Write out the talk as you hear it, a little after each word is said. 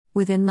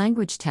Within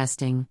language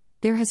testing,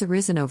 there has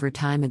arisen over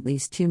time at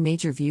least two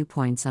major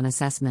viewpoints on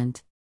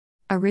assessment.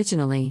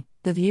 Originally,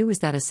 the view was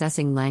that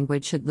assessing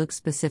language should look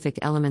specific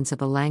elements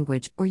of a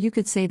language, or you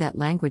could say that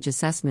language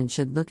assessment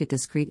should look at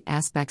discrete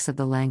aspects of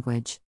the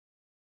language.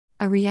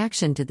 A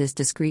reaction to this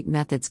discrete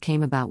methods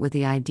came about with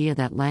the idea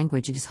that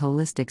language is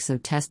holistic, so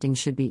testing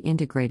should be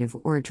integrative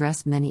or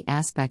address many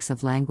aspects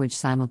of language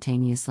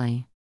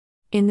simultaneously.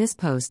 In this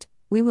post,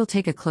 we will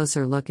take a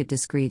closer look at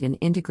discrete and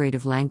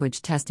integrative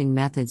language testing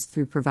methods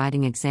through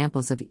providing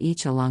examples of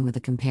each along with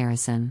a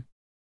comparison.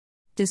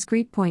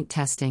 Discrete-point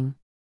testing.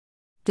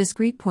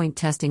 Discrete-point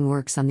testing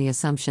works on the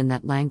assumption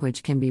that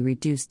language can be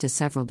reduced to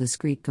several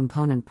discrete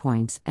component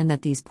points and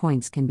that these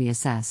points can be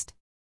assessed.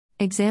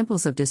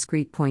 Examples of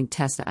discrete-point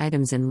test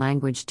items in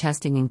language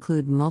testing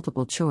include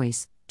multiple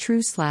choice,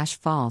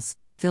 true/false,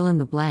 fill in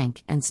the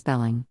blank, and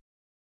spelling.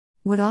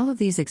 What all of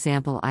these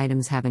example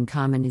items have in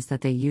common is that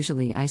they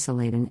usually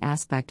isolate an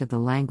aspect of the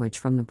language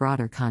from the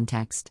broader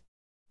context.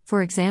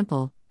 For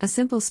example, a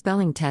simple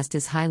spelling test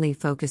is highly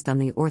focused on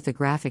the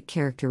orthographic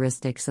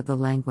characteristics of the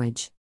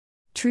language.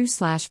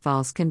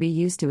 True/false can be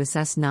used to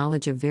assess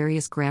knowledge of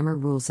various grammar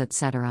rules,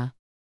 etc.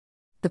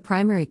 The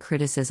primary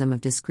criticism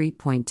of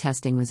discrete-point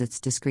testing was its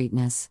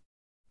discreteness.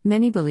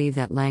 Many believe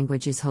that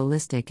language is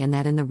holistic and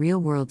that in the real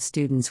world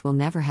students will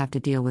never have to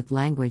deal with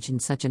language in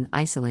such an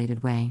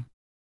isolated way.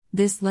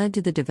 This led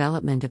to the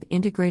development of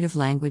integrative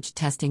language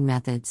testing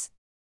methods.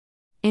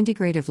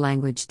 Integrative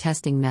language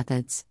testing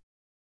methods.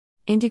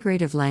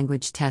 Integrative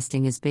language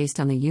testing is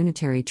based on the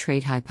unitary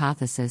trait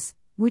hypothesis,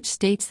 which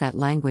states that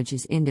language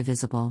is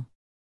indivisible.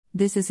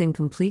 This is in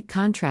complete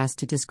contrast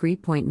to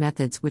discrete-point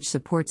methods, which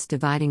supports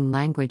dividing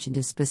language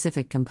into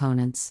specific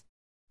components.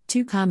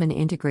 Two common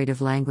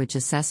integrative language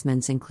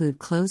assessments include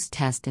closed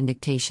test and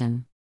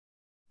dictation.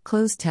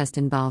 Closed test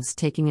involves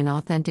taking an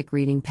authentic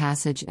reading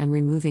passage and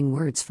removing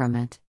words from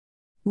it.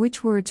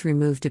 Which words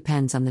removed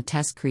depends on the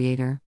test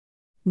creator.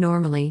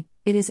 Normally,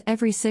 it is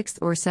every sixth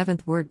or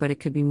seventh word, but it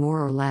could be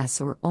more or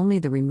less, or only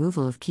the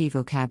removal of key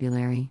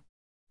vocabulary.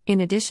 In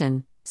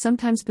addition,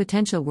 sometimes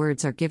potential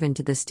words are given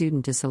to the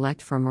student to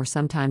select from, or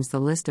sometimes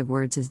the list of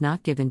words is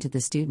not given to the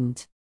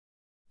student.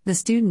 The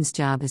student's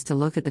job is to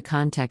look at the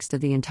context of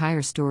the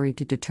entire story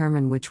to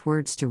determine which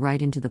words to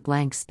write into the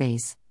blank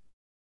space.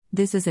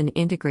 This is an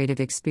integrative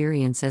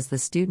experience, as the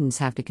students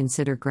have to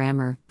consider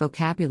grammar,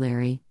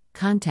 vocabulary,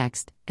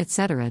 context,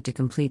 etc. to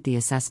complete the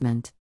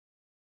assessment.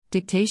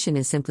 Dictation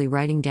is simply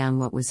writing down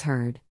what was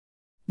heard.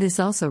 This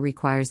also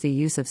requires the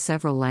use of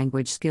several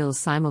language skills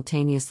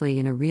simultaneously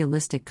in a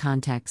realistic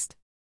context.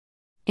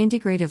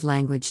 Integrative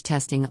language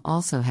testing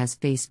also has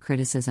faced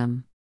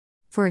criticism.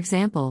 For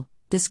example,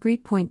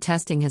 discrete-point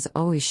testing has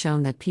always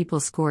shown that people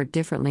scored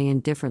differently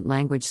in different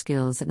language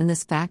skills, and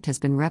this fact has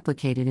been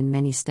replicated in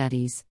many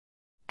studies.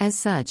 As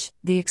such,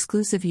 the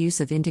exclusive use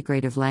of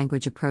integrative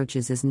language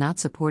approaches is not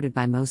supported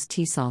by most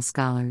TESOL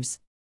scholars.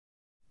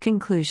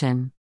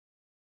 Conclusion.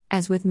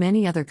 As with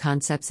many other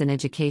concepts in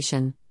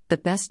education, the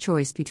best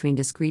choice between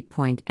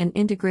discrete-point and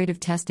integrative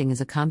testing is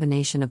a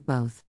combination of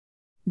both.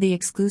 The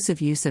exclusive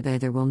use of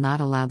either will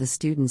not allow the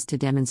students to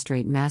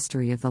demonstrate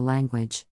mastery of the language.